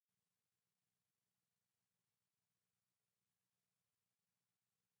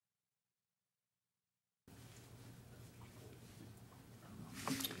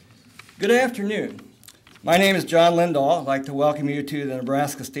Good afternoon. My name is John Lindahl. I'd like to welcome you to the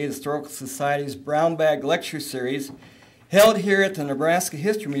Nebraska State Historical Society's Brown Bag Lecture Series, held here at the Nebraska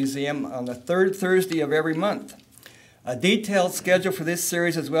History Museum on the third Thursday of every month. A detailed schedule for this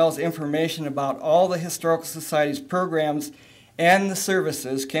series, as well as information about all the Historical Society's programs and the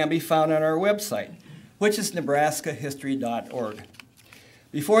services, can be found on our website, which is nebraskahistory.org.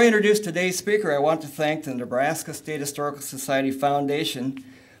 Before I introduce today's speaker, I want to thank the Nebraska State Historical Society Foundation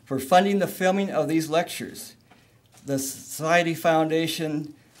for funding the filming of these lectures. The Society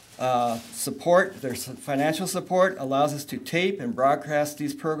Foundation their financial support allows us to tape and broadcast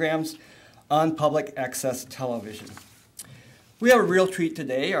these programs on public access television. We have a real treat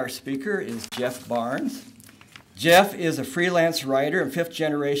today. Our speaker is Jeff Barnes. Jeff is a freelance writer and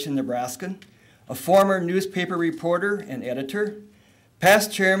fifth-generation Nebraskan, a former newspaper reporter and editor,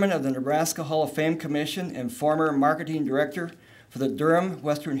 past chairman of the Nebraska Hall of Fame Commission, and former marketing director for the Durham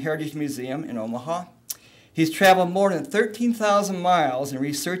Western Heritage Museum in Omaha. He's traveled more than 13,000 miles in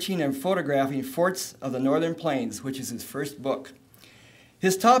researching and photographing forts of the Northern Plains, which is his first book.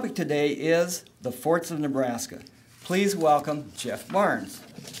 His topic today is the forts of Nebraska. Please welcome Jeff Barnes.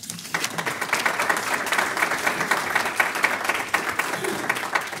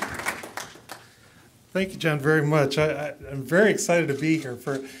 Thank you, John, very much. I'm very excited to be here.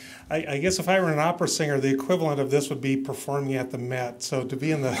 I guess if I were an opera singer, the equivalent of this would be performing at the Met. So to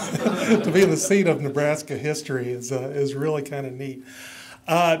be in the to be in the seat of Nebraska history is really kind of neat.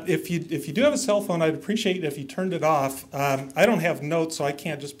 If you do have a cell phone, I'd appreciate it if you turned it off. I don't have notes, so I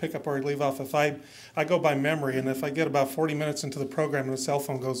can't just pick up or leave off. If I go by memory, and if I get about 40 minutes into the program and the cell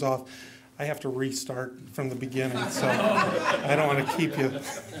phone goes off, I have to restart from the beginning. So I don't want to keep you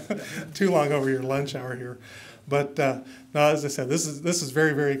too long over your lunch hour here. But no, as I said, this is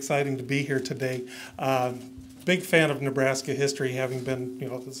very, very exciting to be here today. Big fan of Nebraska history, having been,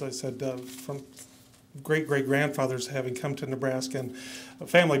 as I said, from great-great-grandfathers having come to Nebraska, and a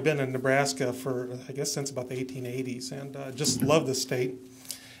family been in Nebraska for, I guess, since about the 1880s, and just love the state.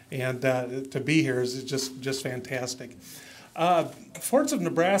 And to be here is just fantastic. Forts of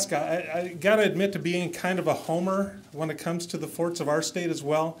Nebraska, I got to admit to being kind of a homer when it comes to the forts of our state as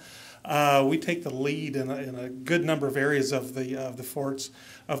well. We take the lead in a good number of areas of the forts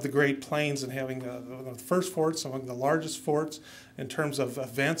of the Great Plains, and having the first forts, among the largest forts in terms of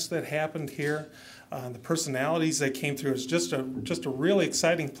events that happened here, the personalities that came through. It's just a really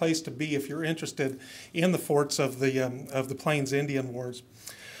exciting place to be if you're interested in the forts of the Plains Indian Wars.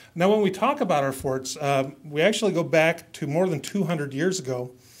 Now, when we talk about our forts, we actually go back to more than 200 years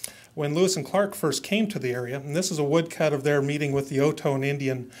ago, when Lewis and Clark first came to the area. And this is a woodcut of their meeting with the Oto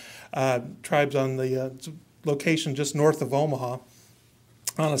Indian tribes on the location just north of Omaha,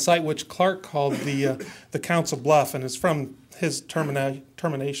 on a site which Clark called the Council Bluff, and it's from his terminology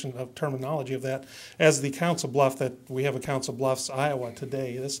of that as the Council Bluff that we have a Council Bluffs, Iowa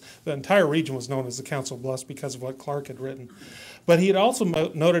today. The entire region was known as the Council Bluffs because of what Clark had written. But he had also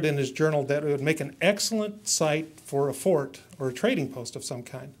noted in his journal that it would make an excellent site for a fort or a trading post of some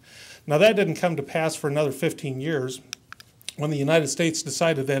kind. Now, that didn't come to pass for another 15 years when the United States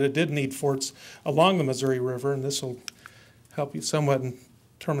decided that it did need forts along the Missouri River, and this will help you somewhat in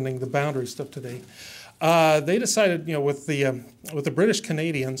determining the boundary stuff today. They decided, with the British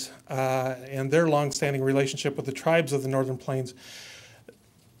Canadians and their long-standing relationship with the tribes of the Northern Plains,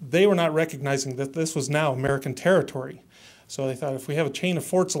 they were not recognizing that this was now American territory. So they thought, if we have a chain of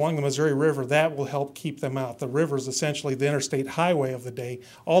forts along the Missouri River, that will help keep them out. The river is essentially the interstate highway of the day.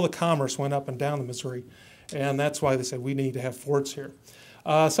 All the commerce went up and down the Missouri, and that's why they said we need to have forts here.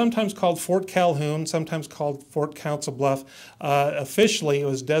 Sometimes called Fort Calhoun, sometimes called Fort Council Bluff. Officially, it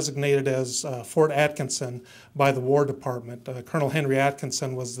was designated as Fort Atkinson by the War Department. Colonel Henry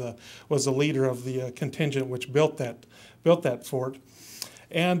Atkinson was the leader of the contingent which built that fort.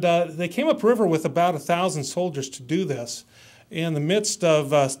 And they came upriver with about 1,000 soldiers to do this. In the midst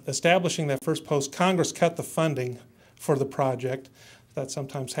of establishing that first post, Congress cut the funding for the project. That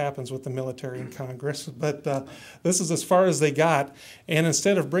sometimes happens with the military in Congress, but this is as far as they got. And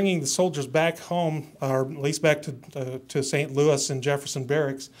instead of bringing the soldiers back home, or at least back to St. Louis and Jefferson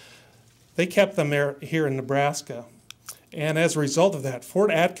Barracks, they kept them here in Nebraska. And as a result of that, Fort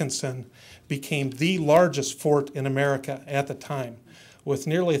Atkinson became the largest fort in America at the time. With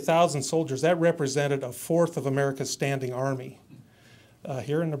nearly 1,000 soldiers, that represented a fourth of America's standing army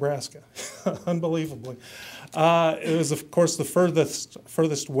here in Nebraska, unbelievably. It was, of course, the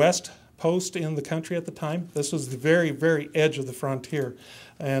furthest west post in the country at the time. This was the very, very edge of the frontier.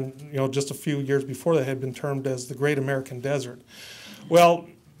 And, just a few years before that had been termed as the Great American Desert. Well,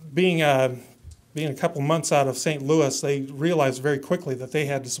 being a couple months out of St. Louis, they realized very quickly that they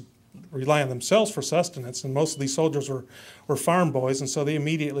had to rely on themselves for sustenance, and most of these soldiers were farm boys, and so they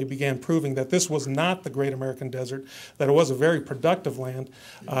immediately began proving that this was not the Great American Desert, that it was a very productive land.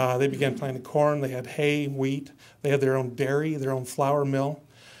 They began planting corn, they had hay, wheat, they had their own dairy, their own flour mill.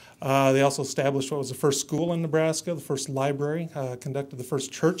 They also established what was the first school in Nebraska, the first library, conducted the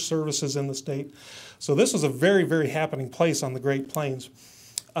first church services in the state. So this was a very, very happening place on the Great Plains.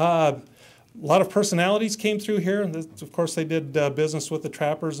 A lot of personalities came through here, and of course they did business with the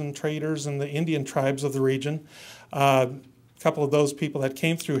trappers and traders and the Indian tribes of the region. A couple of those people that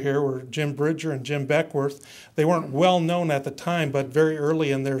came through here were Jim Bridger and Jim Beckworth. They weren't well known at the time, but very early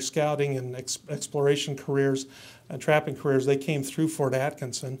in their scouting and exploration careers and trapping careers, they came through Fort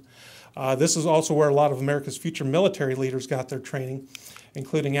Atkinson. This is also where a lot of America's future military leaders got their training,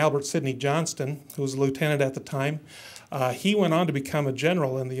 including Albert Sidney Johnston, who was a lieutenant at the time. He went on to become a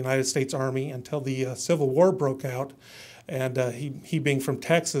general in the United States Army until the Civil War broke out, and he being from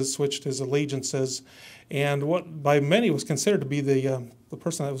Texas, switched his allegiances, and what by many was considered to be the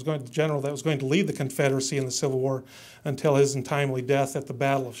person that was going to, the general that was going to lead the Confederacy in the Civil War until his untimely death at the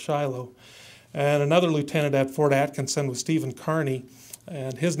Battle of Shiloh. And another lieutenant at Fort Atkinson was Stephen Kearny,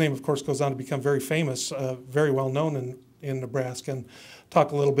 and his name, of course, goes on to become very famous, very well known in Nebraska, and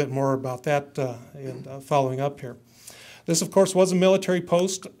talk a little bit more about that following up here. This, of course, was a military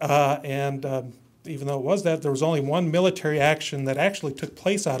post, and even though it was that, there was only one military action that actually took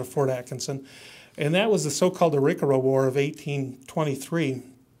place out of Fort Atkinson, and that was the so-called Arikara War of 1823.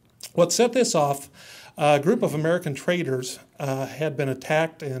 What set this off, a group of American traders had been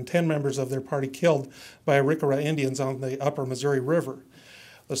attacked and 10 members of their party killed by Arikara Indians on the upper Missouri River.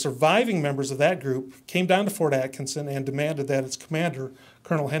 The surviving members of that group came down to Fort Atkinson and demanded that its commander,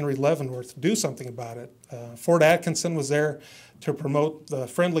 Colonel Henry Leavenworth, do something about it. Fort Atkinson was there to promote the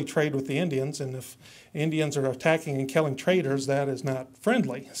friendly trade with the Indians, and if Indians are attacking and killing traders, that is not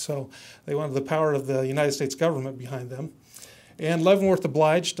friendly. So they wanted the power of the United States government behind them. And Leavenworth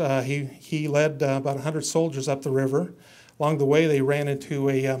obliged. He led about 100 soldiers up the river. Along the way, they ran into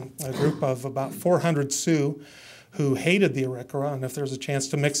a group of about 400 Sioux who hated the Arikara, and if there was a chance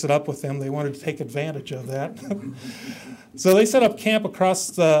to mix it up with them, they wanted to take advantage of that. So they set up camp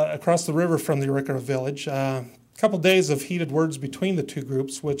across the river from the Arikara village. A couple days of heated words between the two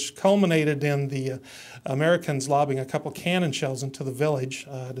groups, which culminated in the Americans lobbing a couple cannon shells into the village,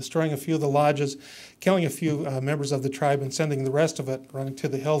 destroying a few of the lodges, killing a few members of the tribe, and sending the rest of it running to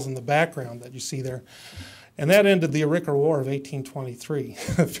the hills in the background that you see there. And that ended the Arikara War of 1823.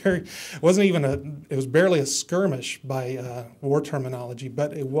 It was barely a skirmish by war terminology,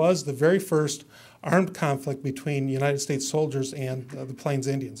 but it was the very first armed conflict between United States soldiers and the Plains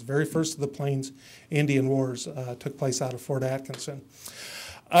Indians. The very first of the Plains Indian Wars took place out of Fort Atkinson.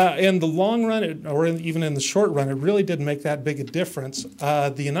 In the long run, even in the short run, it really didn't make that big a difference.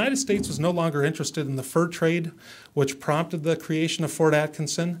 The United States was no longer interested in the fur trade, which prompted the creation of Fort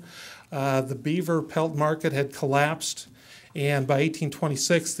Atkinson. The beaver pelt market had collapsed, and by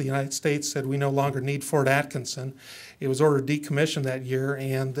 1826, the United States said we no longer need Fort Atkinson. It was ordered decommissioned that year,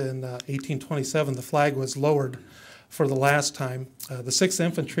 and in 1827, the flag was lowered for the last time. The 6th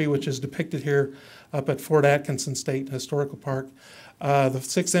Infantry, which is depicted here up at Fort Atkinson State Historical Park, the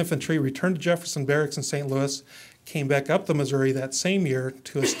 6th Infantry returned to Jefferson Barracks in St. Louis, came back up the Missouri that same year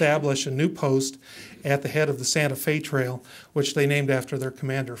to establish a new post at the head of the Santa Fe Trail, which they named after their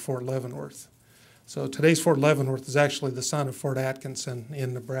commander, Fort Leavenworth. So today's Fort Leavenworth is actually the son of Fort Atkinson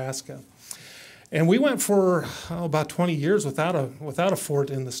in Nebraska. And we went for about 20 years without a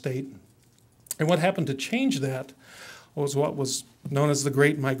fort in the state. And what happened to change that was what was known as the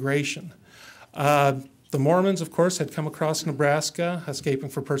Great Migration. The Mormons, of course, had come across Nebraska, escaping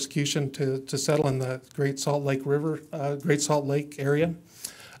from persecution to settle in the Great Salt Lake area.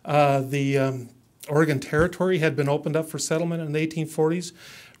 The Oregon Territory had been opened up for settlement in the 1840s,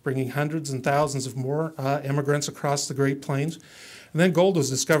 bringing hundreds and thousands of more immigrants across the Great Plains. And then gold was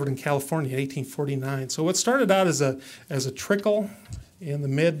discovered in California in 1849. So what started out as a trickle in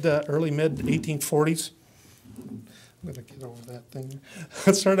the early mid 1840s. I'm going to get over that thing.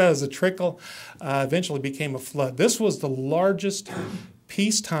 It started out as a trickle, eventually became a flood. This was the largest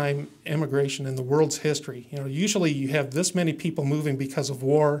peacetime immigration in the world's history. You know, usually you have this many people moving because of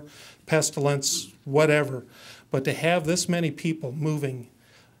war, pestilence, whatever. But to have this many people moving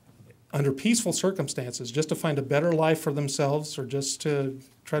under peaceful circumstances, just to find a better life for themselves or just to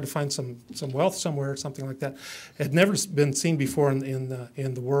try to find some wealth somewhere or something like that, had never been seen before in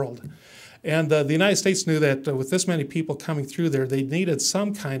the world. And the United States knew that with this many people coming through there, they needed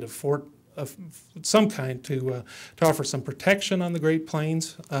some kind of fort of some kind to offer some protection on the Great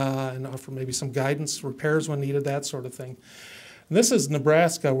Plains and offer maybe some guidance, repairs when needed, that sort of thing. And this is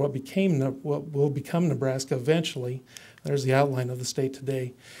Nebraska, what will become Nebraska eventually. There's the outline of the state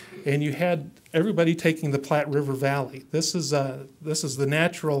today. And you had everybody taking the Platte River Valley. This is the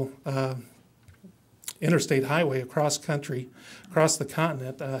natural interstate highway across country, across the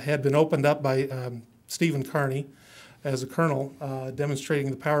continent, had been opened up by Stephen Kearny as a colonel,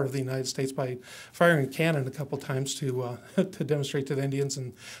 demonstrating the power of the United States by firing a cannon a couple times to to demonstrate to the Indians,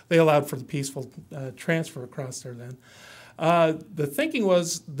 and they allowed for the peaceful transfer across there then. The thinking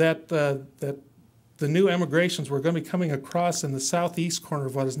was that that the new emigrations were going to be coming across in the southeast corner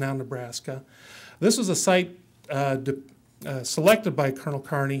of what is now Nebraska. This was a site selected by Colonel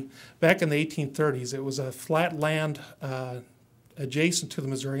Kearny back in the 1830s. It was a flat land adjacent to the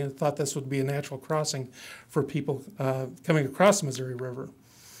Missouri, and thought this would be a natural crossing for people coming across the Missouri River.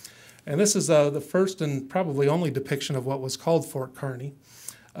 And this is the first and probably only depiction of what was called Fort Kearny,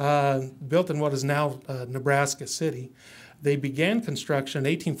 built in what is now Nebraska City. They began construction in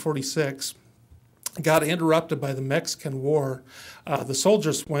 1846, got interrupted by the Mexican War. The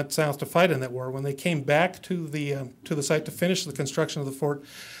soldiers went south to fight in that war. When they came back to the site to finish the construction of the fort,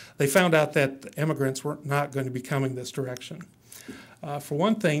 they found out that immigrants were not going to be coming this direction. For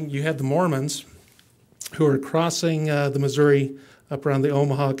one thing, you had the Mormons who were crossing the Missouri up around the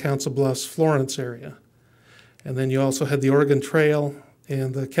Omaha, Council Bluffs, Florence area. And then you also had the Oregon Trail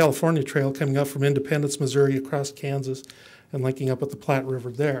and the California Trail coming up from Independence, Missouri, across Kansas and linking up with the Platte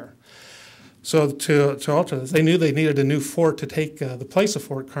River there. So to alter this, they knew they needed a new fort to take the place of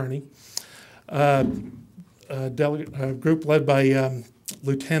Fort Kearny. A group led by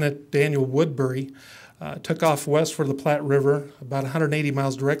Lieutenant Daniel Woodbury took off west for the Platte River, about 180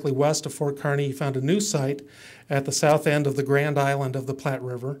 miles directly west of Fort Kearny. He found a new site at the south end of the Grand Island of the Platte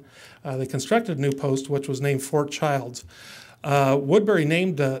River. They constructed a new post, which was named Fort Childs. Woodbury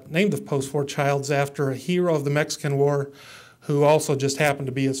named the post Fort Childs after a hero of the Mexican War who also just happened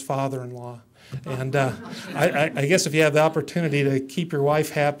to be his father-in-law. And I guess if you have the opportunity to keep your wife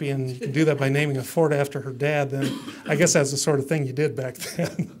happy, and you can do that by naming a fort after her dad, then I guess that's the sort of thing you did back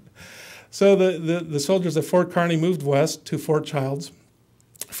then. So the soldiers at Fort Kearny moved west to Fort Childs.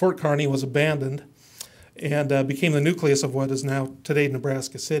 Fort Kearny was abandoned and became the nucleus of what is now today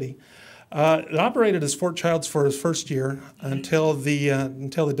Nebraska City. It operated as Fort Childs for its first year until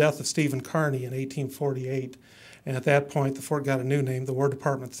the death of Stephen Kearny in 1848. And at that point, the fort got a new name. The War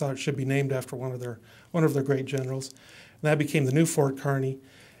Department thought it should be named after one of their great generals. And that became the new Fort Kearny,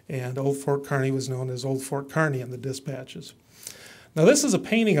 and Old Fort Kearny was known as Old Fort Kearny in the dispatches. Now, this is a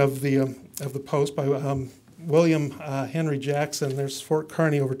painting of the post by William Henry Jackson. There's Fort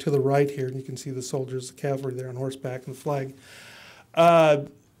Kearny over to the right here, and you can see the soldiers, the cavalry there on horseback, and the flag.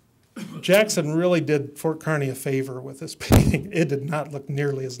 Jackson really did Fort Kearny a favor with this painting. It did not look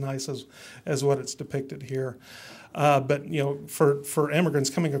nearly as nice as what it's depicted here. But you know, for immigrants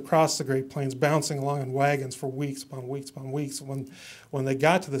coming across the Great Plains, bouncing along in wagons for weeks upon weeks upon weeks, when they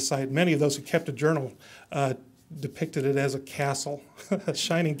got to the site, many of those who kept a journal depicted it as a castle, a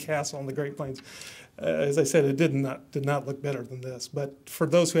shining castle on the Great Plains. As I said, it did not look better than this. But for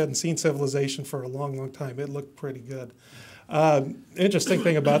those who hadn't seen civilization for a long, long time, it looked pretty good. Interesting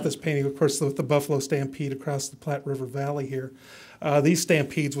thing about this painting, of course, with the Buffalo Stampede across the Platte River Valley here, these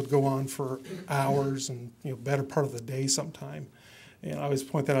stampedes would go on for hours and better part of the day sometime. And I always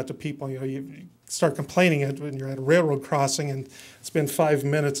point that out to people. You start complaining when you're at a railroad crossing and spend 5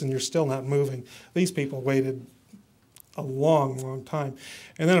 minutes and you're still not moving. These people waited a long, long time.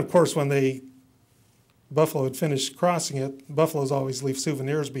 And then, of course, when Buffalo had finished crossing it, buffaloes always leave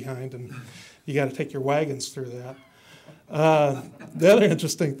souvenirs behind, and you got to take your wagons through that. The other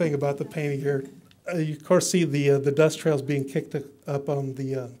interesting thing about the painting here, you of course see the dust trails being kicked up on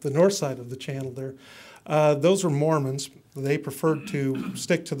the north side of the channel there. Those were Mormons. They preferred to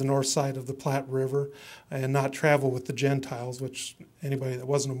stick to the north side of the Platte River and not travel with the Gentiles, which anybody that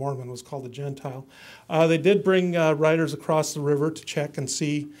wasn't a Mormon was called a Gentile. They did bring riders across the river to check and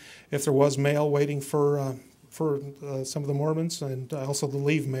see if there was mail waiting for some of the Mormons, and also the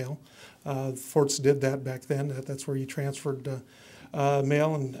leave mail. Forts did that back then. That's where you transferred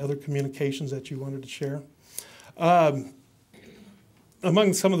mail and other communications that you wanted to share.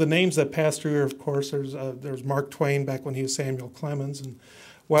 Among some of the names that passed through here, of course, there's Mark Twain back when he was Samuel Clemens, and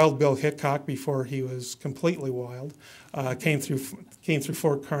Wild Bill Hickok before he was completely wild, came through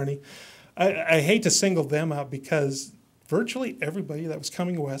Fort Kearny. I hate to single them out because virtually everybody that was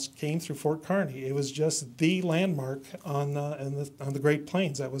coming west came through Fort Kearny. It was just the landmark on the Great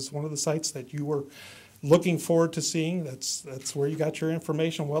Plains. That was one of the sites that you were looking forward to seeing. That's where you got your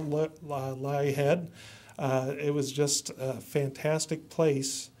information, what lie ahead. It was just a fantastic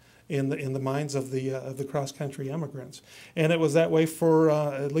place in the minds of the cross-country immigrants. And it was that way for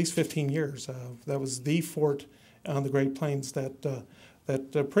at least 15 years. That was the fort on the Great Plains that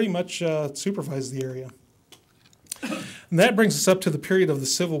pretty much supervised the area. And that brings us up to the period of the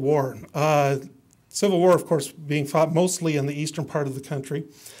Civil War. Civil War, of course, being fought mostly in the eastern part of the country,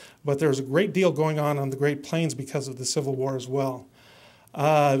 but there was a great deal going on the Great Plains because of the Civil War as well.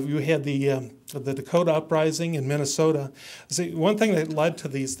 We had the Dakota Uprising in Minnesota. See, one thing that led to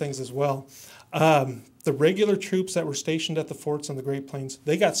these things as well, the regular troops that were stationed at the forts in the Great Plains,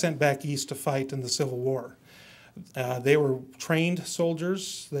 they got sent back east to fight in the Civil War. They were trained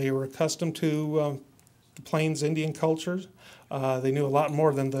soldiers. They were accustomed to the Plains Indian cultures. They knew a lot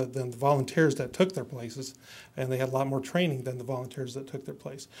more than the volunteers that took their places, and they had a lot more training than the volunteers that took their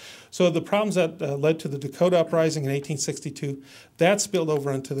place. So the problems that led to the Dakota Uprising in 1862, that spilled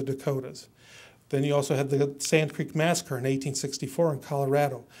over into the Dakotas. Then you also had the Sand Creek Massacre in 1864 in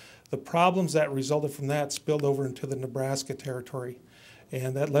Colorado. The problems that resulted from that spilled over into the Nebraska territory,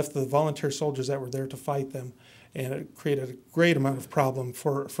 and that left the volunteer soldiers that were there to fight them, and it created a great amount of problem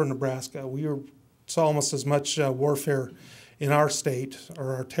for Nebraska. We saw almost as much warfare in our state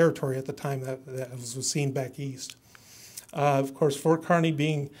or our territory at the time that was seen back east. Of course, Fort Kearny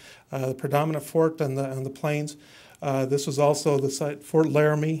being the predominant fort on the plains, this was also the site. Fort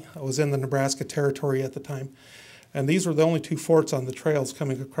Laramie was in the Nebraska territory at the time, and these were the only two forts on the trails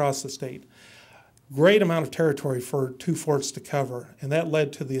coming across the state. Great amount of territory for two forts to cover, and that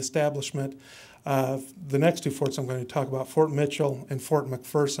led to the establishment of the next two forts I'm going to talk about, Fort Mitchell and Fort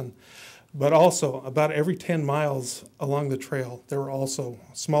McPherson. But also, about every 10 miles along the trail, there were also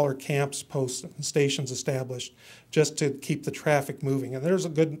smaller camps, posts, and stations established just to keep the traffic moving. And there's a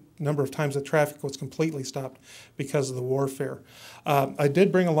good number of times that traffic was completely stopped because of the warfare. I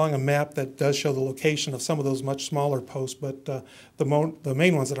did bring along a map that does show the location of some of those much smaller posts, but the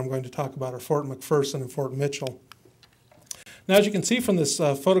main ones that I'm going to talk about are Fort McPherson and Fort Mitchell. Now, as you can see from this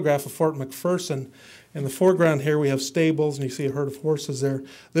photograph of Fort McPherson, in the foreground here we have stables, and you see a herd of horses there.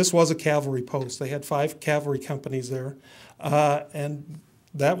 This was a cavalry post. They had 5 cavalry companies there, and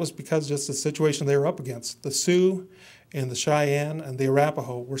that was because just the situation they were up against. The Sioux and the Cheyenne and the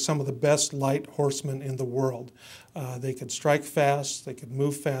Arapaho were some of the best light horsemen in the world. They could strike fast, they could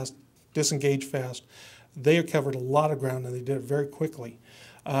move fast, disengage fast. They covered a lot of ground, and they did it very quickly.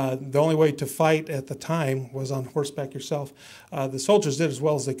 The only way to fight at the time was on horseback yourself. The soldiers did as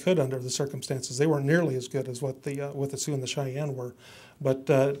well as they could under the circumstances. They weren't nearly as good as what the Sioux and the Cheyenne were. But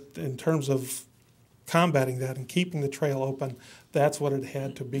in terms of combating that and keeping the trail open, that's what it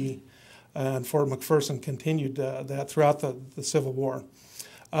had to be. And Fort McPherson continued that throughout the Civil War.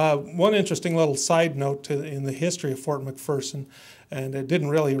 One interesting little side note in the history of Fort McPherson, and it didn't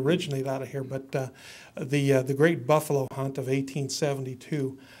really originate out of here, but the Great Buffalo Hunt of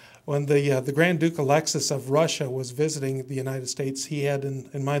 1872, when the Grand Duke Alexis of Russia was visiting the United States, he had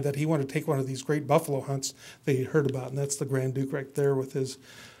in mind that he wanted to take one of these great buffalo hunts that he heard about, and that's the Grand Duke right there with his,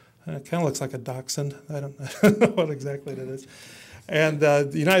 kind of looks like a dachshund. I don't know what exactly that is. And the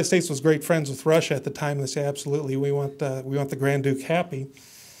United States was great friends with Russia at the time. They say, absolutely, we want the Grand Duke happy.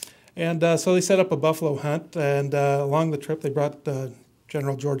 And so they set up a buffalo hunt, and along the trip they brought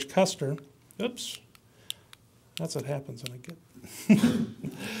General George Custer. Oops, that's what happens when I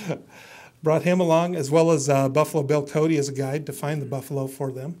get. Brought him along, as well as Buffalo Bill Cody as a guide to find the buffalo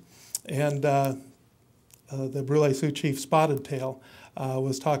for them. And the Brule Sioux chief Spotted Tail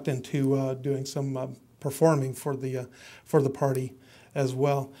was talked into doing some performing for the party as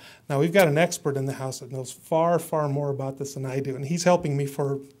well. Now, we've got an expert in the house that knows far, far more about this than I do, and he's helping me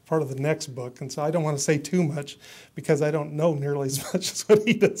for part of the next book, and so I don't want to say too much because I don't know nearly as much as what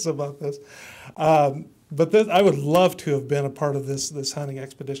he does about this. But I would love to have been a part of this hunting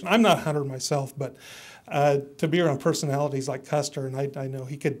expedition. I'm not a hunter myself, but to be around personalities like Custer, and I know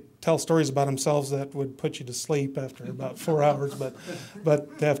he could tell stories about himself that would put you to sleep after about 4 hours,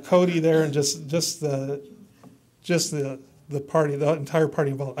 but to have Cody there and just the party, the entire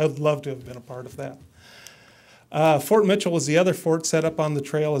party involved, I would love to have been a part of that. Fort Mitchell was the other fort set up on the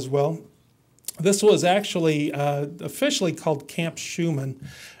trail as well. This was actually officially called Camp Schumann.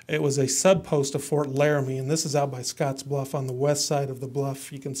 It was a sub-post of Fort Laramie, and this is out by Scotts Bluff on the west side of the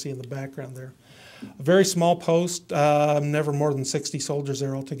bluff. You can see in the background there. A very small post, never more than 60 soldiers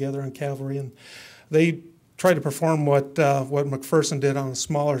there altogether in cavalry, and they tried to perform what McPherson did on a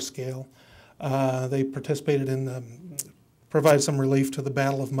smaller scale. They participated in, provided some relief to the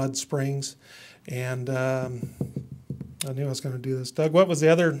Battle of Mud Springs, and I knew I was going to do this. Doug, what was the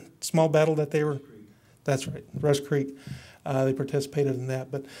other small battle that they were? That's right, Rush Creek. They participated in that.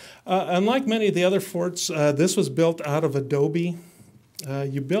 But unlike many of the other forts, this was built out of adobe.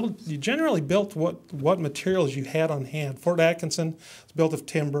 you generally built what materials you had on hand. Fort Atkinson was built of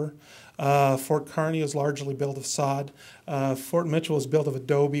timber. Fort Kearny is largely built of sod. Fort Mitchell was built of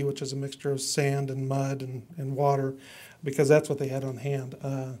adobe, which is a mixture of sand and mud and water, because that's what they had on hand.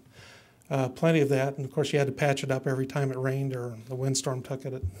 Plenty of that, and of course you had to patch it up every time it rained or the windstorm took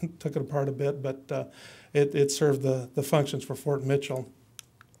it apart a bit, but it served the functions for Fort Mitchell.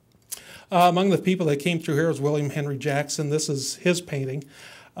 Among the people that came through here was William Henry Jackson. This is his painting,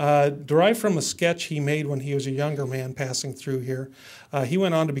 derived from a sketch he made when he was a younger man passing through here. He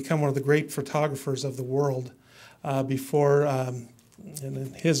went on to become one of the great photographers of the world. Before,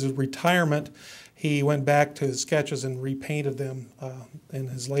 in his retirement, he went back to his sketches and repainted them in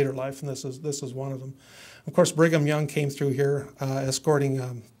his later life, and this is one of them. Of course, Brigham Young came through here,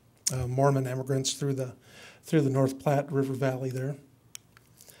 escorting Mormon immigrants through the North Platte River Valley there.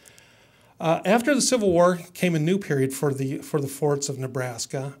 After the Civil War came a new period for the forts of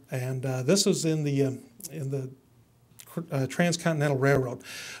Nebraska, and this was in the Transcontinental Railroad.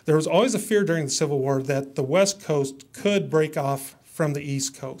 There was always a fear during the Civil War that the West Coast could break off from the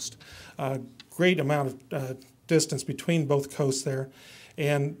East Coast. Great amount of distance between both coasts there,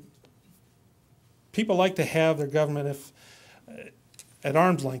 and people like to have their government at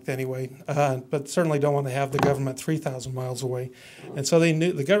arm's length anyway, but certainly don't want to have the government 3,000 miles away. And so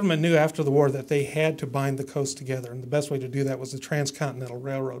the government knew after the war that they had to bind the coast together, and the best way to do that was the Transcontinental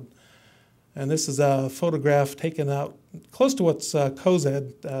Railroad. And this is a photograph taken out close to what's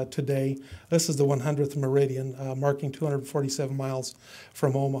Cozad today. This is the 100th meridian, marking 247 miles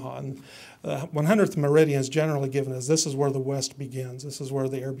from Omaha. And 100th meridian is generally given as this is where the west begins. This is where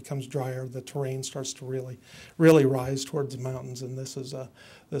the air becomes drier, the terrain starts to really rise towards the mountains, and this is a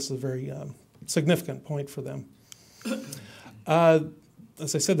very significant point for them.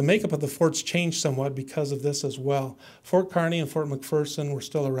 As I said, the makeup of the forts changed somewhat because of this as well. Fort Kearny and Fort McPherson were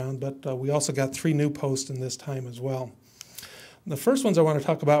still around, but we also got 3 new posts in this time as well. The first ones I want to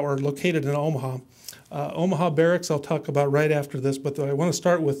talk about were located in Omaha. Omaha Barracks I'll talk about right after this, but I want to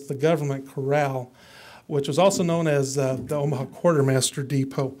start with the government corral, which was also known as the Omaha Quartermaster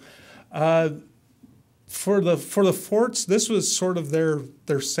Depot. For the forts, this was sort of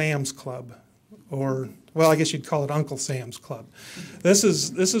their Sam's Club, or well, I guess you'd call it Uncle Sam's Club. This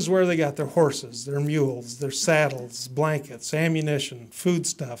is where they got their horses, their mules, their saddles, blankets, ammunition,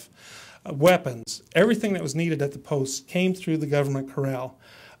 foodstuff, weapons. Everything that was needed at the post came through the government corral.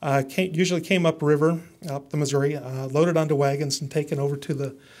 Usually came upriver, up the Missouri, loaded onto wagons and taken over to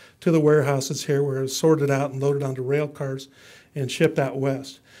the warehouses here, where it was sorted out and loaded onto rail cars and shipped out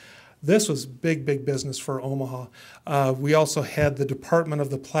west. This was big business for Omaha. We also had the Department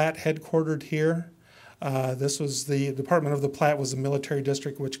of the Platte headquartered here. This was the Department of the Platte was a military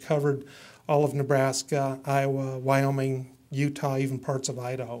district which covered all of Nebraska, Iowa, Wyoming, Utah, even parts of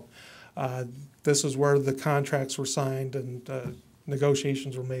Idaho. This is where the contracts were signed and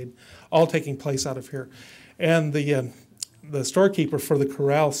negotiations were made, all taking place out of here. And the storekeeper for the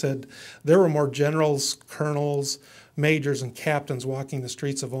corral said there were more generals, colonels, majors, and captains walking the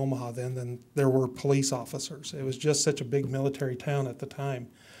streets of Omaha then than there were police officers. It was just such a big military town at the time.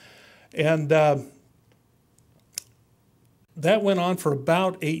 And that went on for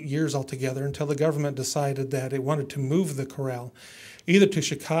about 8 years altogether until the government decided that it wanted to move the corral either to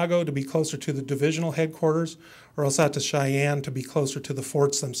Chicago to be closer to the divisional headquarters or else out to Cheyenne to be closer to the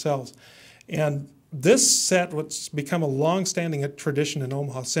forts themselves. And this set what's become a long-standing tradition in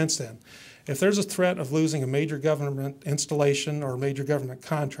Omaha since then. If there's a threat of losing a major government installation or a major government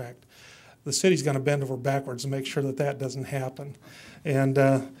contract, the city's going to bend over backwards to make sure that that doesn't happen. And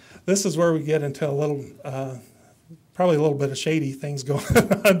this is where we get into a little probably a little bit of shady things going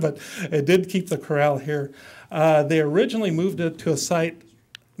on, but it did keep the corral here. They originally moved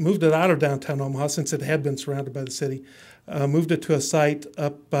it out of downtown Omaha since it had been surrounded by the city, moved it to a site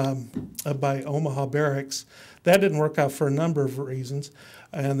up by Omaha Barracks. That didn't work out for a number of reasons,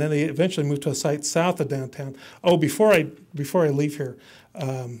 and then they eventually moved to a site south of downtown. Oh, before I leave here,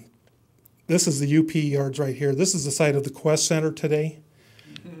 this is the UP yards right here. This is the site of the Quest Center today.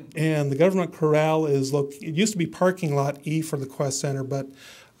 And the government corral is it used to be parking lot E for the Quest Center, but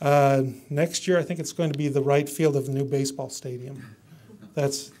next year I think it's going to be the right field of the new baseball stadium.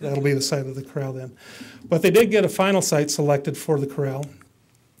 That'll be the site of the corral then. But they did get a final site selected for the corral.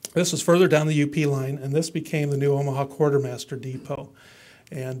 This was further down the UP line, and this became the new Omaha Quartermaster Depot.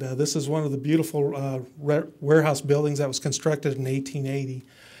 And this is one of the beautiful warehouse buildings that was constructed in 1880.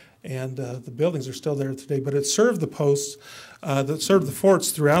 And the buildings are still there today, but it served the posts, that served the forts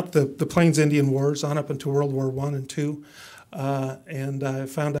throughout the Plains Indian Wars on up into World War I and II. And I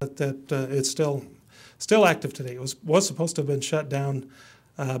found out that it's still still active today. It was supposed to have been shut down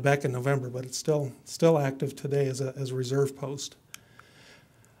back in November, but it's still active today as a reserve post.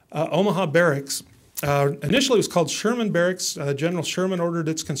 Omaha Barracks. Initially, it was called Sherman Barracks. General Sherman ordered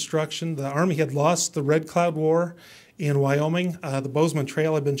its construction. The Army had lost the Red Cloud War in Wyoming. The Bozeman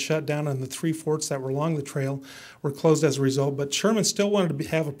Trail had been shut down, and the 3 forts that were along the trail were closed as a result. But Sherman still wanted to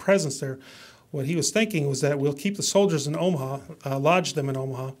have a presence there. What he was thinking was that we'll keep the soldiers in Omaha, lodge them in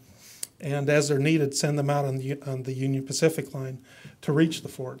Omaha, and as they're needed, send them out on the Union Pacific line to reach the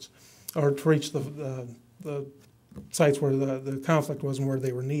forts, or to reach the sites where the conflict was and where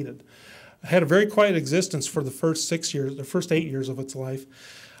they were needed. It had a very quiet existence for the first 6 years, the first 8 years of its life,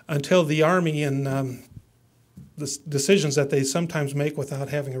 until the Army and the decisions that they sometimes make without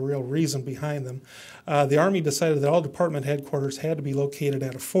having a real reason behind them. The Army decided that all department headquarters had to be located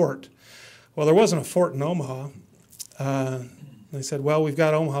at a fort. Well, there wasn't a fort in Omaha. They said, well, we've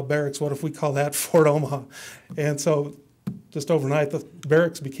got Omaha Barracks. What if we call that Fort Omaha? And so just overnight, the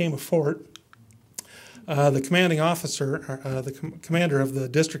barracks became a fort. The commanding officer, the commander of the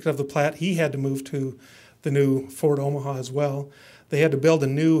District of the Platte, he had to move to the new Fort Omaha as well. They had to build a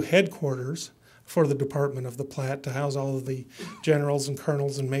new headquarters for the Department of the Platte to house all of the generals and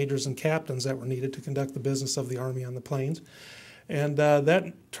colonels and majors and captains that were needed to conduct the business of the Army on the plains. And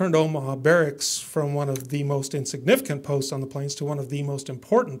that turned Omaha Barracks from one of the most insignificant posts on the plains to one of the most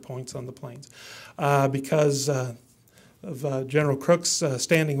important points on the plains because of General Crook's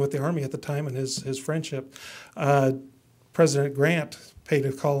standing with the Army at the time and his friendship. President Grant paid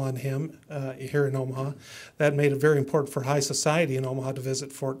a call on him here in Omaha. That made it very important for high society in Omaha to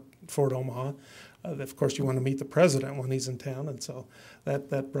visit Fort Omaha. Of course, you want to meet the president when he's in town, and so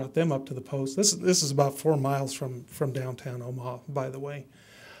that brought them up to the post. This is about 4 miles from downtown Omaha, by the way.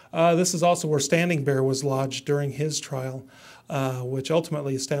 This is also where Standing Bear was lodged during his trial, which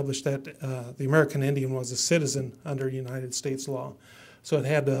ultimately established that the American Indian was a citizen under United States law. So it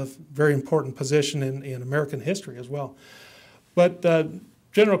had a very important position in American history as well. But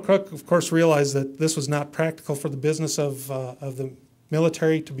General Crook, of course, realized that this was not practical for the business of the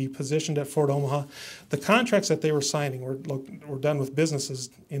military to be positioned at Fort Omaha. The contracts that they were signing were done with businesses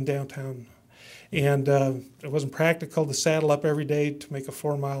in downtown. And it wasn't practical to saddle up every day to make a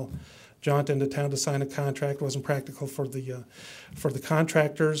 4-mile jaunt into town to sign a contract. It wasn't practical for the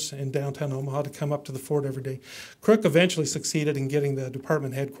contractors in downtown Omaha to come up to the fort every day. Crook eventually succeeded in getting the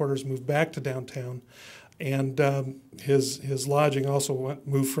department headquarters moved back to downtown, and his lodging also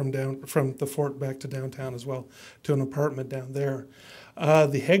moved from the fort back to downtown as well, to an apartment down there.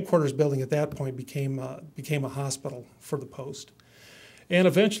 The headquarters building at that point became a hospital for the post. And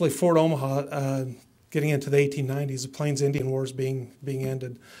eventually Fort Omaha, getting into the 1890s, the Plains Indian Wars being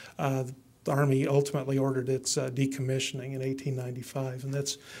ended, the Army ultimately ordered its decommissioning in 1895, and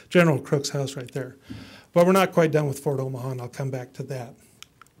that's General Crook's house right there. But we're not quite done with Fort Omaha, and I'll come back to that.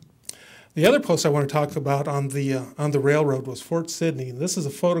 The other post I want to talk about on the railroad was Fort Sidney. This is a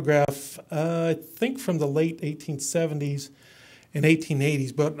photograph, I think, from the late 1870s and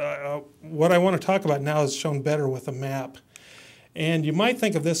 1880s. But what I want to talk about now is shown better with a map. And you might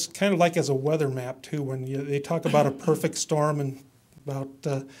think of this kind of like as a weather map too, when they talk about a perfect storm and about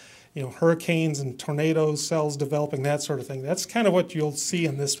hurricanes and tornadoes, cells developing, that sort of thing. That's kind of what you'll see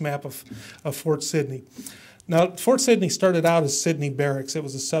in this map of Fort Sidney. Now, Fort Sidney started out as Sidney Barracks. It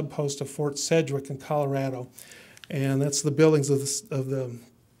was a subpost of Fort Sedgwick in Colorado. And that's the buildings of the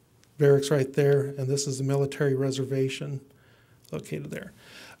barracks right there. And this is the military reservation located there.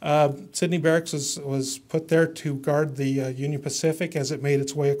 Sidney Barracks was put there to guard the Union Pacific as it made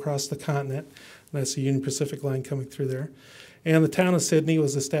its way across the continent. And that's the Union Pacific line coming through there. And the town of Sidney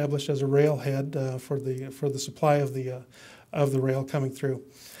was established as a railhead for the supply of the rail coming through.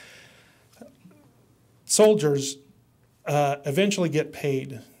 Soldiers eventually get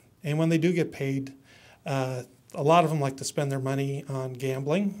paid, and when they do get paid, a lot of them like to spend their money on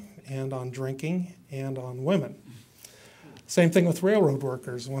gambling and on drinking and on women. Same thing with railroad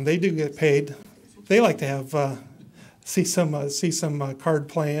workers. When they do get paid, they like to have see some card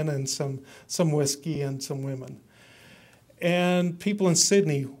playing and some whiskey and some women. And people in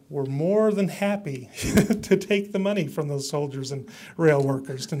Sidney were more than happy to take the money from those soldiers and rail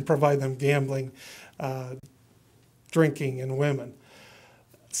workers and provide them gambling, drinking, and women.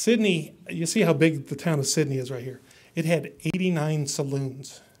 Sidney, you see how big the town of Sidney is right here. It had 89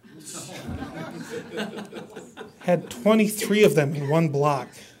 saloons. Had 23 of them in one block.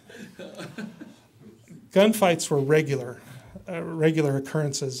 Gunfights were regular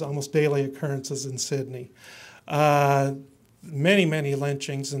occurrences, almost daily occurrences in Sidney. Many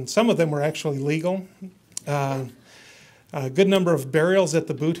lynchings, and some of them were actually legal. A good number of burials at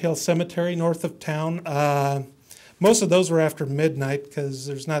the Boot Hill Cemetery north of town. Most of those were after midnight because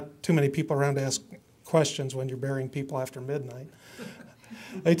there's not too many people around to ask questions when you're burying people after midnight.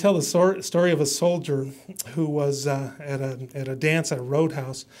 They tell the story of a soldier who was at a dance at a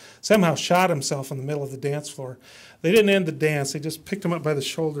roadhouse, somehow shot himself in the middle of the dance floor. They didn't end the dance. They just picked him up by the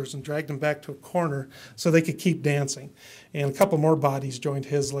shoulders and dragged him back to a corner so they could keep dancing. And a couple more bodies joined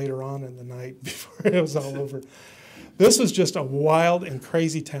his later on in the night before it was all over. This was just a wild and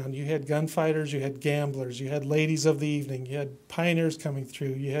crazy town. You had gunfighters, you had gamblers, you had ladies of the evening, you had pioneers coming through,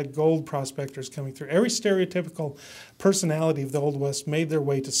 you had gold prospectors coming through. Every stereotypical personality of the Old West made their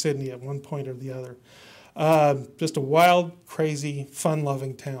way to Sydney at one point or the other. Just a wild, crazy,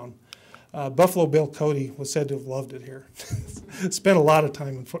 fun-loving town. Buffalo Bill Cody was said to have loved it here. Spent a lot of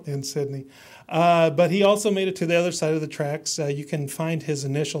time in Sydney. But he also made it to the other side of the tracks. You can find his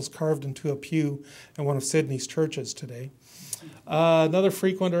initials carved into a pew in one of Sydney's churches today. Another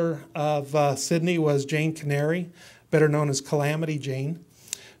frequenter of Sydney was Jane Canary, better known as Calamity Jane.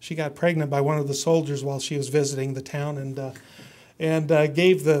 She got pregnant by one of the soldiers while she was visiting the town and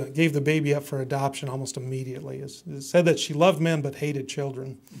gave the baby up for adoption almost immediately. It said that she loved men but hated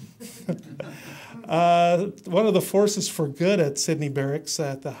children. One of the forces for good at Sydney Barracks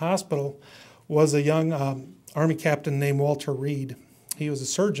at the hospital was a young Army captain named Walter Reed. He was a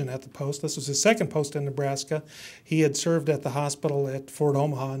surgeon at the post. This was his second post in Nebraska. He had served at the hospital at Fort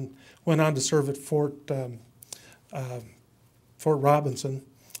Omaha and went on to serve at Fort Robinson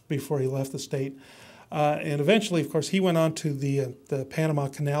before he left the state. And eventually, of course, he went on to the Panama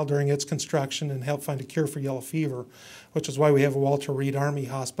Canal during its construction and helped find a cure for yellow fever, which is why we have a Walter Reed Army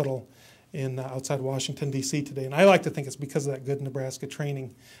Hospital in outside Washington, D.C. today. And I like to think it's because of that good Nebraska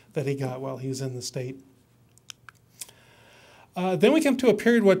training that he got while he was in the state. Then we come to a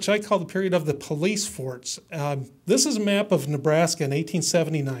period which I call the period of the police forts. This is a map of Nebraska in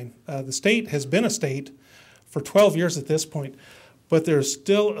 1879. The state has been a state for 12 years at this point, but there's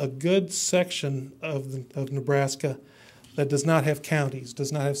still a good section of Nebraska that does not have counties,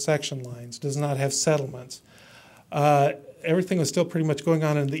 does not have section lines, does not have settlements. Everything was still pretty much going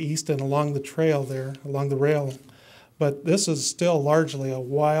on in the east and along the trail there, along the rail. But this is still largely a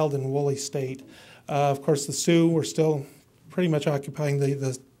wild and woolly state. Of course, the Sioux were still pretty much occupying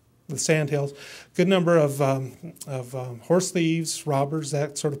the sandhills. Good number of horse thieves, robbers,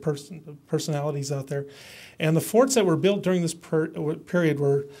 that sort of personalities out there. And the forts that were built during this period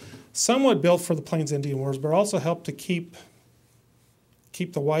were somewhat built for the Plains Indian Wars, but also helped to keep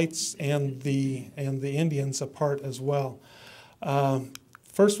the whites and the Indians apart as well.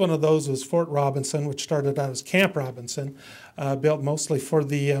 First one of those was Fort Robinson, which started out as Camp Robinson, built mostly for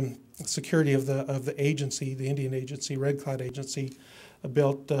the security of the agency, the Indian Agency, Red Cloud Agency,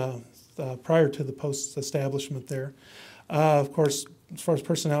 built prior to the post establishment there. Of course, as far as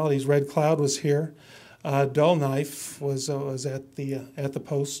personalities, Red Cloud was here. Dull Knife was at the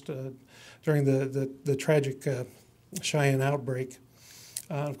post during the tragic Cheyenne outbreak.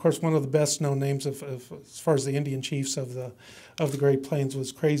 Of course, one of the best-known names as far as the Indian chiefs of the Great Plains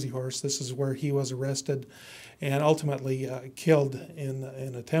was Crazy Horse. This is where he was arrested and ultimately killed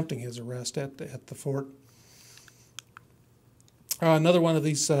in attempting his arrest at the fort. Another one of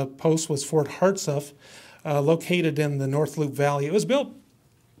these posts was Fort Hartsuff, located in the North Loup Valley. It was built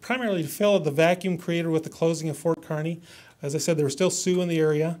primarily to fill the vacuum created with the closing of Fort Kearny. As I said, there were still Sioux in the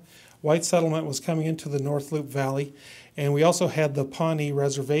area. White settlement was coming into the North Loup Valley. And we also had the Pawnee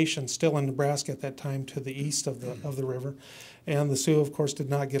Reservation still in Nebraska at that time to the east of the river. And the Sioux, of course, did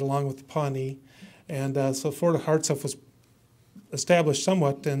not get along with the Pawnee. And so Fort Hartsuff was established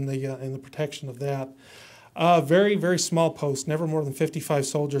somewhat in the protection of that. Very, very small post, never more than 55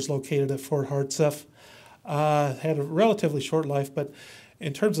 soldiers located at Fort Hartsuff. Had a relatively short life, but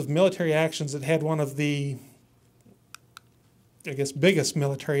in terms of military actions, it had one of the, I guess, biggest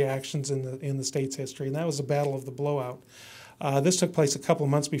military actions in the state's history, and that was the Battle of the Blowout. This took place a couple of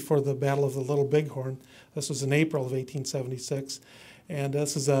months before the Battle of the Little Bighorn. This was in April of 1876, and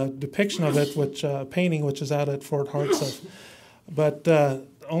this is a depiction of it, a painting which is out at Fort Hartsuff. But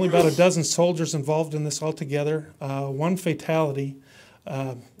only about a dozen soldiers involved in this altogether. One fatality,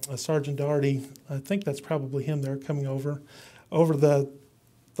 Sergeant Doherty. I think that's probably him there coming over the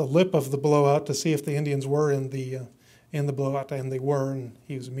lip of the blowout to see if the Indians were in the blowout, and they were, and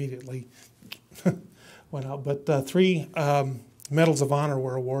he was immediately went out. But 3 medals of honor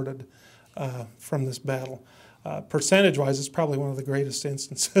were awarded from this battle. Percentage-wise, it's probably one of the greatest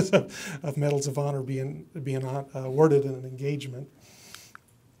instances of medals of honor being awarded in an engagement.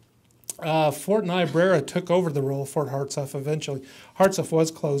 Fort Niobrara took over the role of Fort Hartsuff eventually. Hartsuff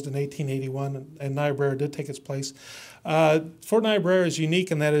was closed in 1881, and Niobrara did take its place. Fort Niobrara is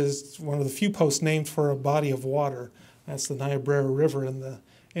unique in that it is one of the few posts named for a body of water. That's the Niobrara River in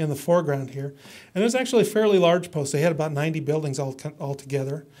the foreground here. And it was actually a fairly large post. They had about 90 buildings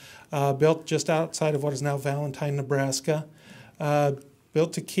altogether, built just outside of what is now Valentine, Nebraska,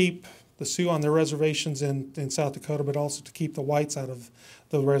 built to keep the Sioux on their reservations in South Dakota, but also to keep the whites out of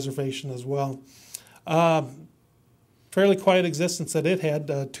the reservation as well. Fairly quiet existence that it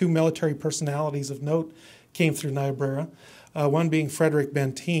had. Two military personalities of note came through Niobrara, one being Frederick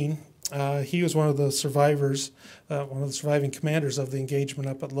Benteen. He was one of the survivors, one of the surviving commanders of the engagement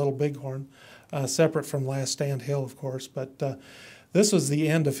up at Little Bighorn, separate from Last Stand Hill, of course. But this was the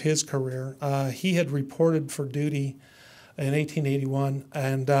end of his career. He had reported for duty in 1881,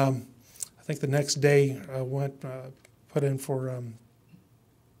 and I think the next day went put in for,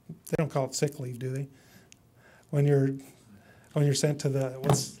 they don't call it sick leave, do they? When you're sent to the,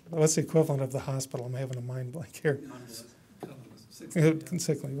 what's the equivalent of the hospital? I'm having a mind blank here.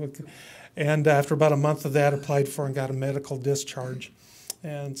 Sick leave. And after about a month of that, applied for and got a medical discharge.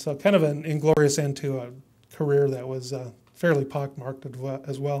 And so kind of an inglorious end to a career that was fairly pockmarked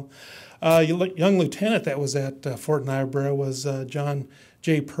as well. Young lieutenant that was at Fort Niobrara was John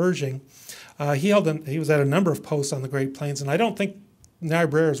J. Pershing. He was at a number of posts on the Great Plains, and I don't think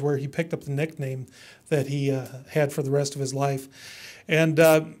Niobrara is where he picked up the nickname that he had for the rest of his life. And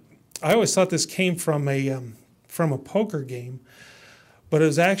I always thought this came from a poker game, but it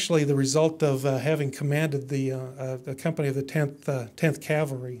was actually the result of having commanded the company of the 10th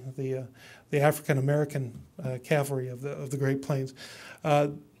Cavalry, the African American cavalry of the Great Plains.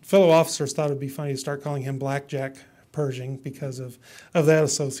 Fellow officers thought it would be funny to start calling him Blackjack Pershing because of that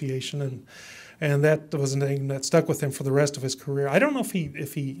association, and that was a name that stuck with him for the rest of his career. I don't know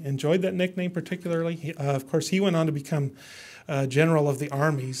if he enjoyed that nickname particularly. Of course, he went on to become General of the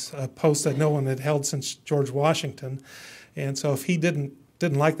Armies, a post that no one had held since George Washington. And so if he didn't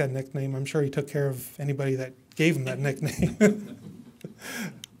like that nickname, I'm sure he took care of anybody that gave him that nickname.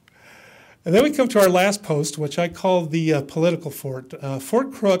 And then we come to our last post, which I call the political fort.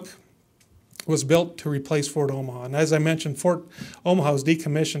 Fort Crook was built to replace Fort Omaha. And as I mentioned, Fort Omaha was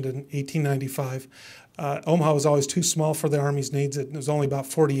decommissioned in 1895. Omaha was always too small for the Army's needs. It was only about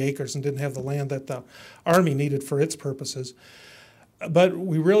 40 acres and didn't have the land that the Army needed for its purposes. But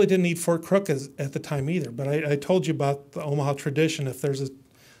we really didn't need Fort Crook at the time either. But I told you about the Omaha tradition. If there's a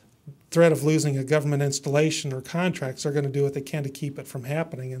threat of losing a government installation or contracts, they're going to do what they can to keep it from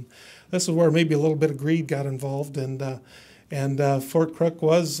happening. And this is where maybe a little bit of greed got involved. And Fort Crook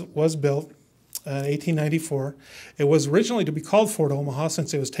was built in 1894. It was originally to be called Fort Omaha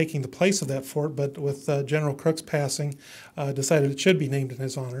since it was taking the place of that fort, but with General Crook's passing, decided it should be named in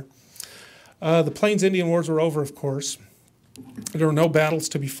his honor. The Plains Indian Wars were over, of course. There were no battles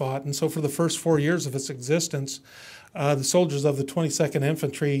to be fought, and so for the first 4 years of its existence, the soldiers of the 22nd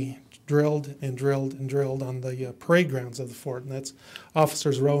Infantry drilled and drilled and drilled on the parade grounds of the fort, and that's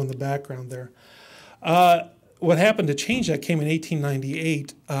Officers' Row in the background there. What happened to change that came in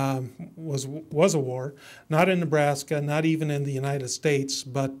 1898, was a war, not in Nebraska, not even in the United States,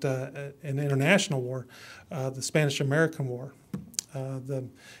 but an international war, the Spanish-American War. The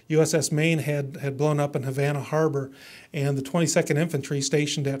USS Maine had blown up in Havana Harbor, and the 22nd Infantry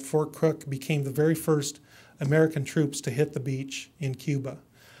stationed at Fort Crook became the very first American troops to hit the beach in Cuba.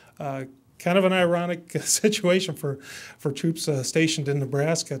 Kind of an ironic situation for troops stationed in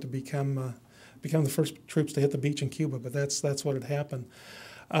Nebraska to become the first troops to hit the beach in Cuba, but that's what had happened.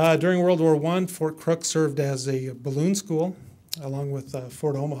 During World War I, Fort Crook served as a balloon school, along with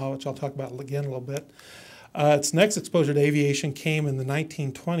Fort Omaha, which I'll talk about again a little bit. Its next exposure to aviation came in the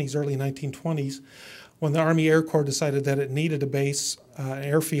 1920s, early 1920s, when the Army Air Corps decided that it needed a base,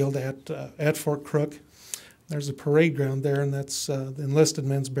 airfield at Fort Crook. There's a parade ground there, and that's the enlisted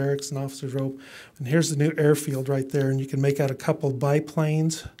men's barracks and officers' row. And here's the new airfield right there, and you can make out a couple of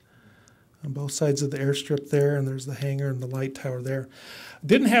biplanes on both sides of the airstrip there, and there's the hangar and the light tower there.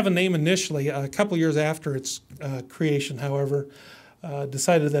 Didn't have a name initially. A couple years after its creation, however,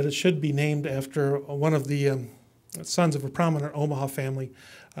 decided that it should be named after one of the sons of a prominent Omaha family,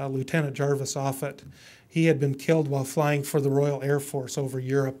 Lieutenant Jarvis Offutt. He had been killed while flying for the Royal Air Force over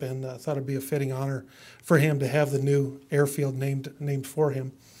Europe, and thought it'd be a fitting honor for him to have the new airfield named for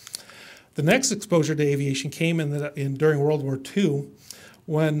him. The next exposure to aviation came during World War II,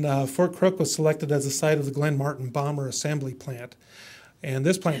 when Fort Crook was selected as the site of the Glen Martin Bomber Assembly Plant. And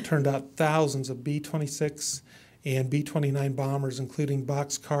this plant turned out thousands of B-26 and B-29 bombers, including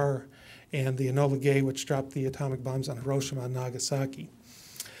Boxcar and the Enola Gay, which dropped the atomic bombs on Hiroshima and Nagasaki.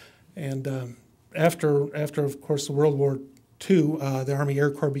 And after, of course, the World War II, the Army Air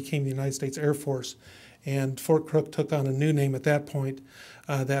Corps became the United States Air Force. and Fort Crook took on a new name at that point,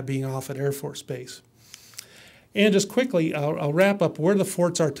 that being Offutt Air Force Base. And just quickly, I'll wrap up where the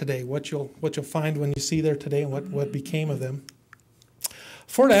forts are today, what you'll find when you see there today, and what became of them.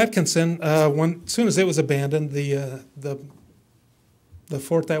 Fort Atkinson, as soon as it was abandoned, the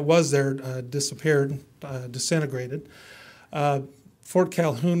fort that was there disappeared, disintegrated. Fort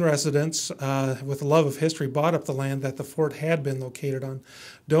Calhoun residents, with a love of history, bought up the land that the fort had been located on,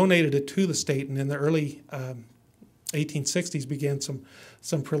 donated it to the state, and in the early 1860s began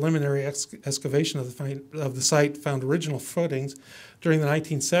some preliminary excavation of the site, found original footings. During the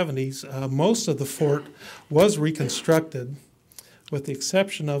 1970s, most of the fort was reconstructed, with the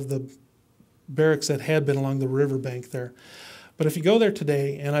exception of the barracks that had been along the riverbank there. But if you go there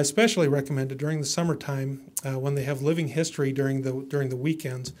today, and I especially recommend it during the summertime when they have living history during the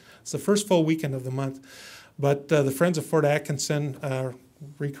weekends. It's the first full weekend of the month. But the Friends of Fort Atkinson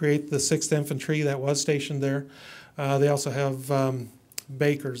recreate the 6th Infantry that was stationed there. They also have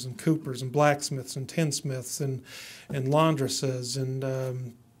bakers and coopers and blacksmiths and tinsmiths and laundresses,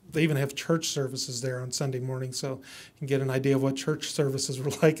 and they even have church services there on Sunday morning, so you can get an idea of what church services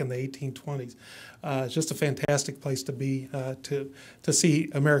were like in the 1820s. It's just a fantastic place to be, to see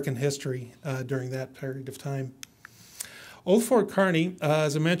American history during that period of time. Old Fort Kearney,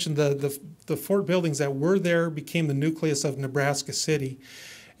 as I mentioned, the fort buildings that were there became the nucleus of Nebraska City.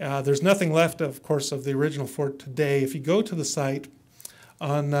 There's nothing left, of course, of the original fort today. If you go to the site,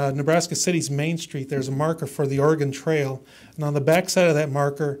 on Nebraska City's Main Street, there's a marker for the Oregon Trail, and on the back side of that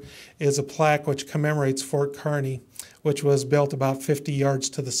marker is a plaque which commemorates Fort Kearney, which was built about 50 yards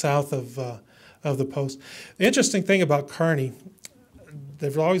to the south of the post. The interesting thing about Kearney,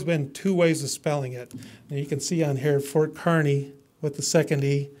 there've always been two ways of spelling it. And you can see on here Fort Kearney with the second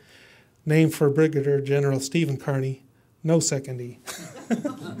E, named for Brigadier General Stephen Kearney, no second E.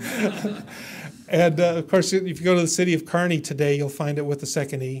 And, of course, if you go to the city of Kearney today, you'll find it with the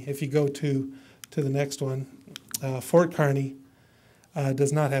second E. If you go to the next one, Fort Kearney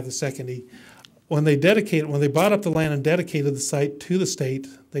does not have the second E. When they bought up the land and dedicated the site to the state,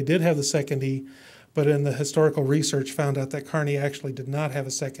 they did have the second E, but in the historical research found out that Kearney actually did not have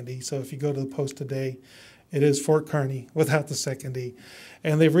a second E. So if you go to the post today, it is Fort Kearney without the second E.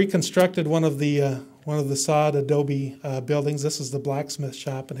 And they've reconstructed one of the sod adobe buildings. This is the blacksmith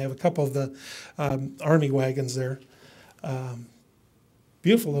shop, and have a couple of the army wagons there.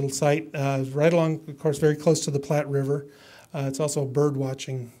 Beautiful little site, right along, of course, very close to the Platte River. It's also a bird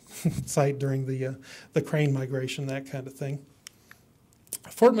watching site during the crane migration, that kind of thing.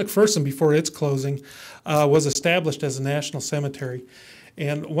 Fort McPherson, before its closing, was established as a national cemetery.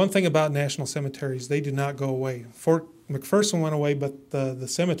 And one thing about national cemeteries, they do not go away. Fort McPherson went away, but the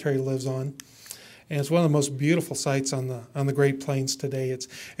cemetery lives on. And it's one of the most beautiful sites on the Great Plains today.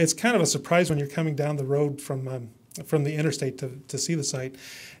 It's kind of a surprise when you're coming down the road from the interstate to see the site.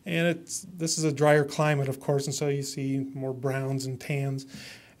 And this is a drier climate, of course, and so you see more browns and tans.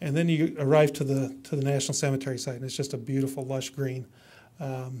 And then you arrive to the National Cemetery site, and it's just a beautiful, lush green.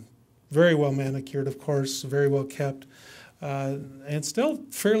 Very well manicured, of course, very well kept. And still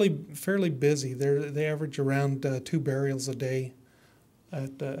fairly busy. They average around 2 burials a day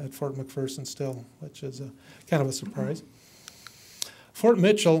at Fort McPherson still, which is kind of a surprise. Fort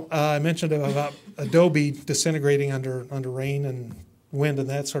Mitchell, I mentioned about adobe disintegrating under rain and wind and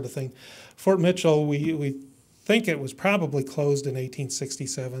that sort of thing. Fort Mitchell, we think it was probably closed in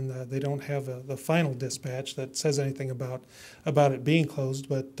 1867. They don't have the final dispatch that says anything about it being closed,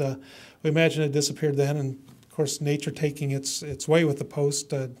 but we imagine it disappeared then, and of course nature taking its way with the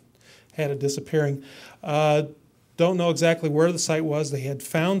post had it disappearing. Don't know exactly where the site was. They had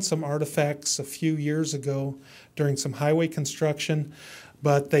found some artifacts a few years ago during some highway construction,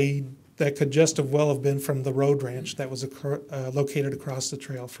 but that could just as well have been from the road ranch that was located across the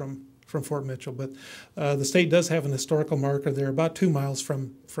trail from Fort Mitchell. But the state does have an historical marker there, about 2 miles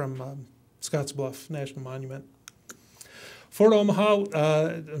from Scottsbluff National Monument. Fort Omaha,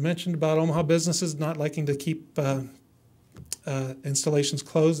 I mentioned about Omaha businesses not liking to keep installations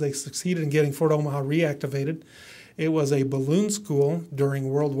closed. They succeeded in getting Fort Omaha reactivated. It was a balloon school during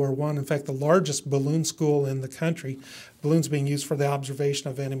World War I. In fact, the largest balloon school in the country, balloons being used for the observation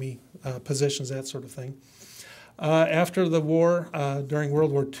of enemy positions, that sort of thing. After the war, during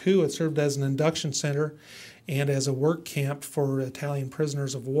World War II, it served as an induction center and as a work camp for Italian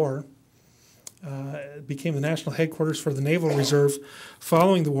prisoners of war. It became the national headquarters for the Naval Reserve.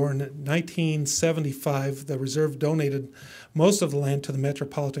 Following the war in 1975, the Reserve donated most of the land to the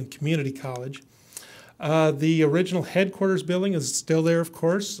Metropolitan Community College. The original headquarters building is still there, of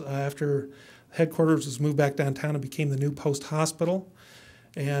course. After headquarters was moved back downtown, it became the new post hospital.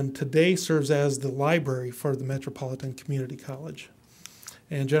 and today serves as the library for the Metropolitan Community College.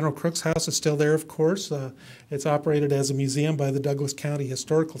 And General Crook's house is still there, of course. It's operated as a museum by the Douglas County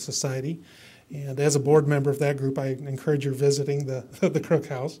Historical Society. And as a board member of that group, I encourage your visiting the Crook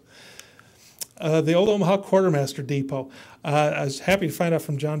house. The old Omaha Quartermaster Depot. I was happy to find out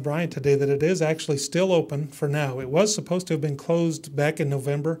from John Bryant today that it is actually still open for now. It was supposed to have been closed back in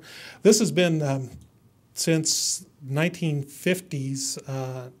November. This has been since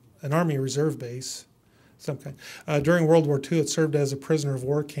 1950s an Army Reserve base. Some kind. During World War II, it served as a prisoner of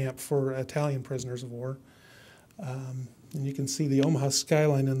war camp for Italian prisoners of war. And you can see the Omaha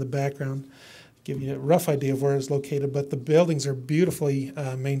skyline in the background, give you a rough idea of where it's located, but the buildings are beautifully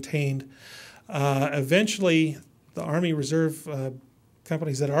maintained. Eventually, the Army Reserve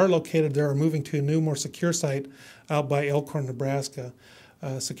companies that are located there are moving to a new, more secure site out by Elkhorn, Nebraska.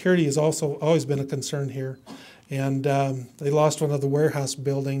 Security has also always been a concern here, and they lost one of the warehouse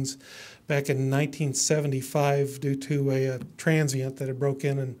buildings back in 1975 due to a transient that had broke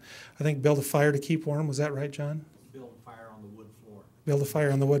in and I think built a fire to keep warm. Was that right, John? Build a fire on the wood floor. Build a fire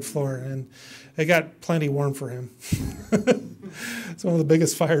on the wood floor, and it got plenty warm for him. It's one of the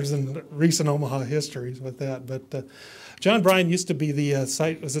biggest fires in recent Omaha history with that. But John Bryan used to be the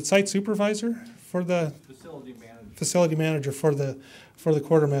site supervisor for the facility manager for the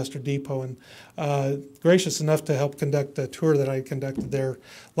Quartermaster Depot, and gracious enough to help conduct a tour that I conducted there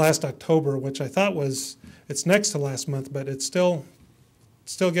last October, which I thought it's next to last month, but it's still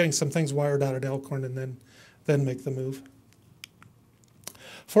getting some things wired out at Elkhorn and then make the move.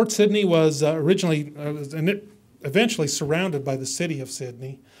 Fort Sidney was eventually surrounded by the city of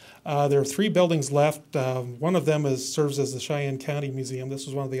Sidney. There are 3 buildings left. One of them serves as the Cheyenne County Museum. This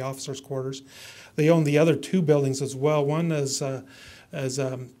was one of the officers' quarters. They own the other 2 buildings as well. One is kind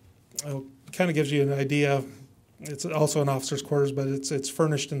of gives you an idea. It's also an officer's quarters, but it's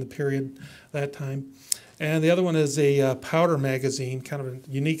furnished in the period that time. And the other one is a powder magazine, kind of a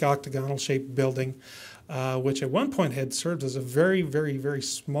unique octagonal-shaped building, which at one point had served as a very, very, very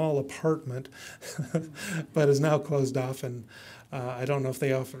small apartment, but is now closed off. And I don't know if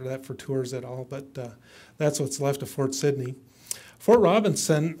they offer that for tours at all, but that's what's left of Fort Sidney. Fort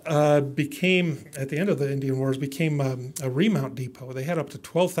Robinson became, at the end of the Indian Wars, became a remount depot. They had up to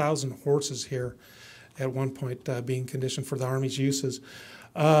 12,000 horses here at one point being conditioned for the Army's uses.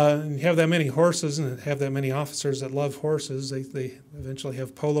 And you have that many horses and have that many officers that love horses. They eventually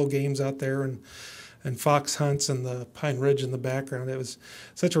have polo games out there and fox hunts and the Pine Ridge in the background. It was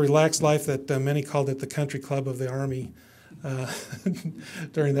such a relaxed life that many called it the country club of the Army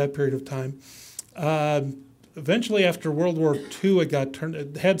during that period of time. Eventually, after World War II,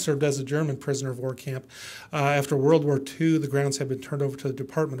 it had served as a German prisoner of war camp. After World War II, the grounds had been turned over to the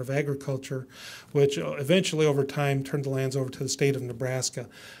Department of Agriculture, which eventually, over time, turned the lands over to the state of Nebraska,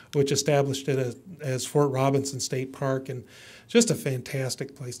 which established it as Fort Robinson State Park, and just a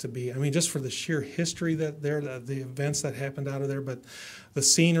fantastic place to be. I mean, just for the sheer history the events that happened out of there, but the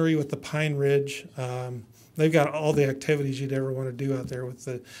scenery with the Pine Ridge. They've got all the activities you'd ever want to do out there with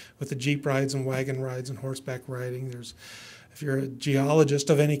the jeep rides and wagon rides and horseback riding. If you're a geologist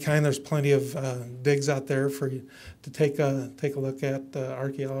of any kind, there's plenty of digs out there for you to take a look at.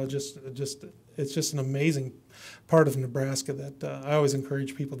 Archaeologists, it's just an amazing part of Nebraska that I always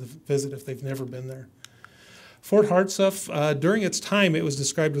encourage people to visit if they've never been there. Fort Hartsuff, during its time, it was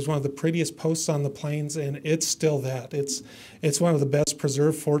described as one of the prettiest posts on the plains, and it's still that. It's one of the best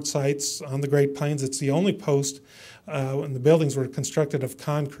preserved fort sites on the Great Plains. It's the only post, and the buildings were constructed of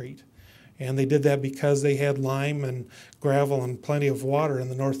concrete. And they did that because they had lime and gravel and plenty of water in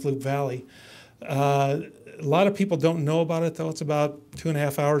the North Loup Valley. A lot of people don't know about it, though. It's about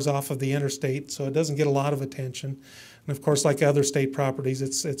 2.5 hours off of the interstate, so it doesn't get a lot of attention. And of course, like other state properties,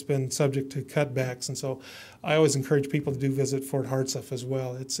 it's been subject to cutbacks. And so I always encourage people to do visit Fort Hartsuff as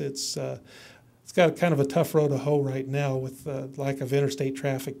well. It's got kind of a tough road to hoe right now with lack of interstate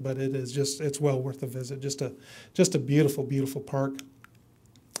traffic, but it's well worth a visit. Just a beautiful, beautiful park.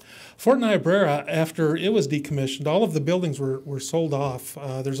 Fort Niobrara, after it was decommissioned, all of the buildings were sold off.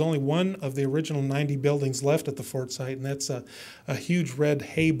 There's only one of the original 90 buildings left at the fort site, and that's a huge red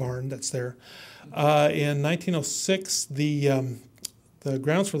hay barn that's there. In 1906, the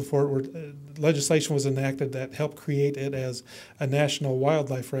grounds for the fort legislation was enacted that helped create it as a national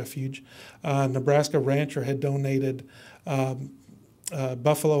wildlife refuge. Nebraska rancher had donated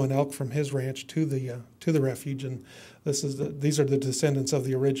buffalo and elk from his ranch to the refuge, and these are the descendants of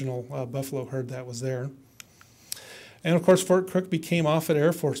the original buffalo herd that was there. And of course, Fort Crook became Offutt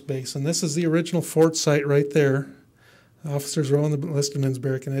Air Force Base, and this is the original fort site right there. Officers Row and the enlisted men's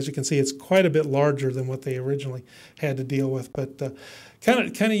barrack, and as you can see, it's quite a bit larger than what they originally had to deal with. But kind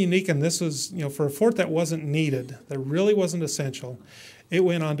of unique, and this was, for a fort that wasn't needed, that really wasn't essential, it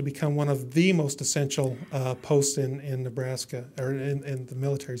went on to become one of the most essential posts in Nebraska, or in the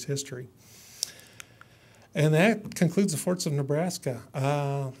military's history. And that concludes the forts of Nebraska.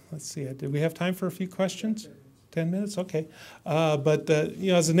 Let's see, did we have time for a few questions? 10 minutes? Okay. But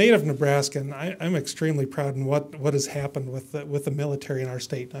as a native Nebraskan, I'm extremely proud in what has happened with the military in our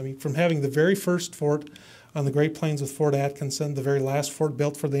state. I mean, from having the very first fort on the Great Plains with Fort Atkinson, the very last fort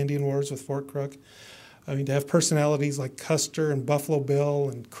built for the Indian Wars with Fort Crook. I mean, to have personalities like Custer and Buffalo Bill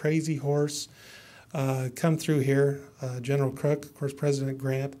and Crazy Horse come through here, General Crook, of course, President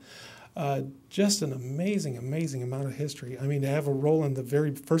Grant. Just an amazing, amazing amount of history. I mean, to have a role in the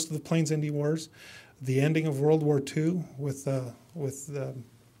very first of the Plains Indian Wars, the ending of World War II with the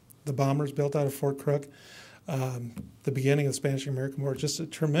bombers built out of Fort Crook, the beginning of the Spanish-American War, just a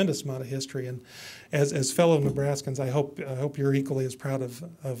tremendous amount of history. And as fellow Nebraskans, I hope you're equally as proud of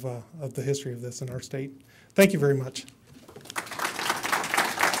the history of this in our state. Thank you very much.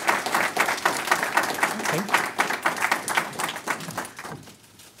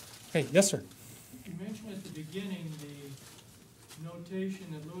 Okay, yes, sir. You mentioned at the beginning the notation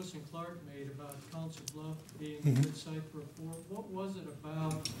that Lewis and Clark made about Council Bluff being a good site for a fort. What was it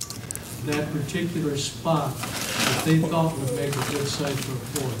about that particular spot that they thought would make a good site for a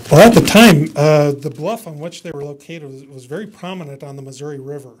fort? Well, at the time, the bluff on which they were located was very prominent on the Missouri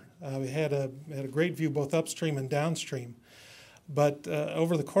River. We had a great view both upstream and downstream. But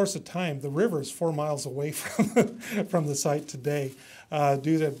over the course of time, the river is 4 miles away from the site today.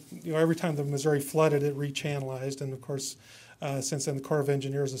 Due to every time the Missouri flooded, it rechannelized, and of course, since then the Corps of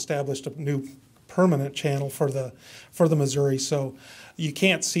Engineers established a new permanent channel for the Missouri. So you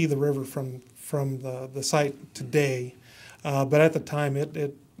can't see the river from the site today, but at the time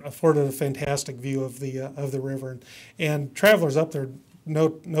it afforded a fantastic view of the river, and travelers up there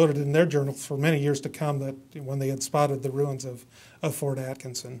noted in their journals for many years to come that when they had spotted the ruins of Fort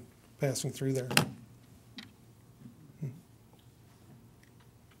Atkinson passing through there.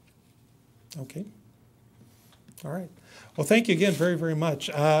 Okay. All right. Well, thank you again very, very much.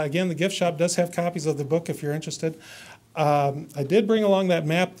 Again, the gift shop does have copies of the book if you're interested. I did bring along that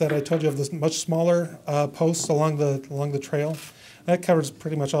map that I told you of, the much smaller posts along the trail. That covers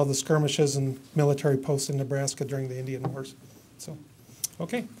pretty much all the skirmishes and military posts in Nebraska during the Indian Wars. So,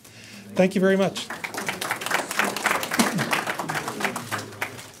 okay. Thank you very much.